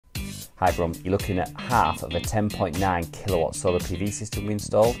Hi Brum, you're looking at half of a 10.9 kilowatt solar PV system we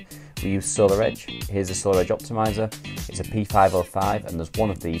installed. We use SolarEdge. Here's a SolarEdge optimizer. It's a P505 and there's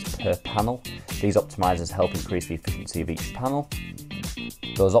one of these per panel. These optimizers help increase the efficiency of each panel.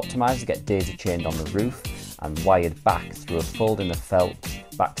 Those optimizers get daisy chained on the roof and wired back through a folding of felt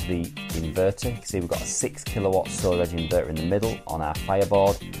back to the inverter. You can see we've got a 6 kilowatt SolarEdge inverter in the middle on our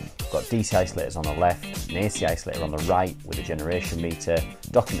fireboard. We've got DC isolators on the left, an AC isolator on the right with a generation meter,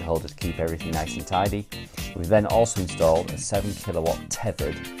 document holder to keep everything nice and tidy. We've then also installed a 7 kilowatt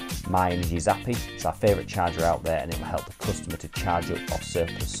tethered Myenergi Zappi. It's our favourite charger out there and it will help the customer to charge up off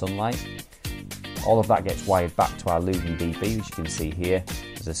surplus sunlight. All of that gets wired back to our Lumen BB, which you can see here.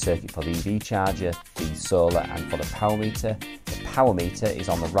 There's a circuit for the EV charger, the solar and for the power meter. The power meter is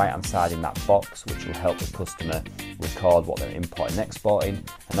on the right hand side in that box, which will help the customer record what they're importing and exporting,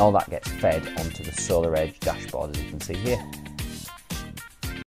 and all that gets fed onto the SolarEdge dashboard, as you can see here.